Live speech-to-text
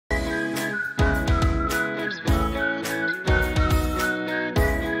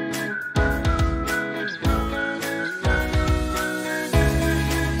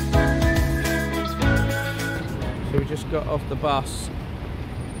the bus.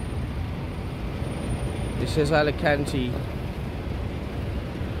 This says Alicante.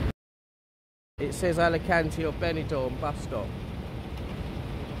 It says Alicante or Benidorm bus stop.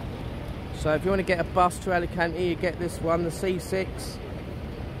 So if you want to get a bus to Alicante, you get this one, the C6.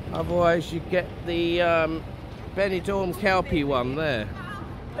 Otherwise you get the Benidorm Calpe one there.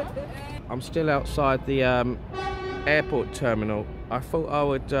 I'm still outside the airport terminal. I thought I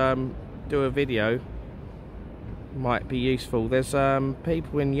would do a video. Might be useful. There's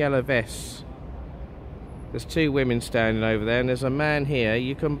people in yellow vests. There's two women standing over there, and there's a man here.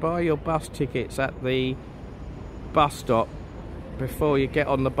 You can buy your bus tickets at the bus stop before you get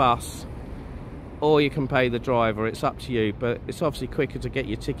on the bus, or you can pay the driver. It's up to you, but it's obviously quicker to get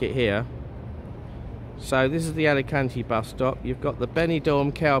your ticket here. So this is the Alicante bus stop. You've got the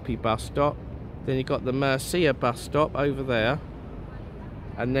Benidorm Calpe bus stop, then you've got the Murcia bus stop over there,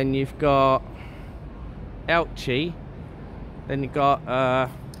 and then you've got Elche, then you've got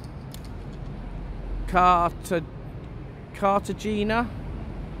Cartagena,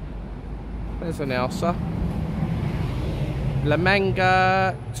 there's an Elsa, La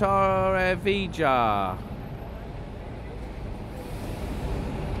Manga, Torrevieja.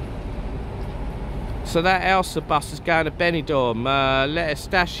 So that Elsa bus is going to Benidorm,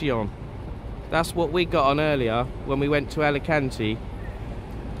 L'Estacion. That's what we got on earlier when we went to Alicante.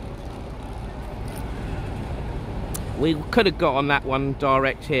 We could have got on that one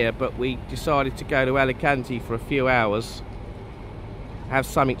direct here, but we decided to go to Alicante for a few hours, have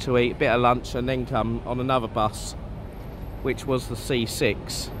something to eat, a bit of lunch, and then come on another bus, which was the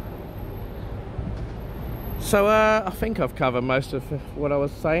C6. So I think I've covered most of what I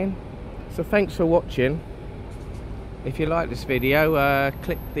was saying. So thanks for watching. If you like this video,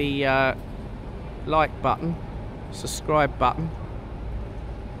 click the like button, subscribe button,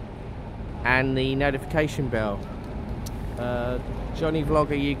 and the notification bell. Johnny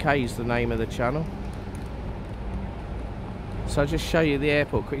Vlogger UK is the name of the channel. So I'll just show you the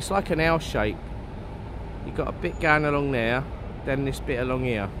airport. It's like an L shape. You've got a bit going along there, then this bit along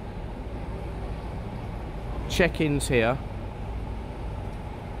here. Check-ins here.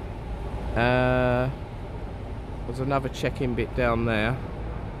 There's another check-in bit down there.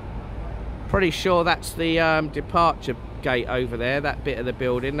 Pretty sure that's the departure gate over there, that bit of the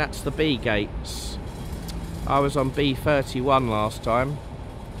building. That's the B gates. I was on B31 last time,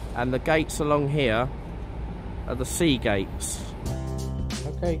 and the gates along here are the C gates.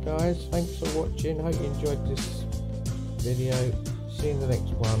 Okay guys, thanks for watching. Hope you enjoyed this video. See you in the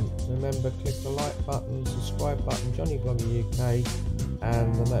next one. Remember, click the like button, subscribe button, Johnny Vlogger UK,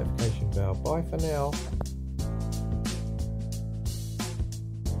 and the notification bell. Bye for now.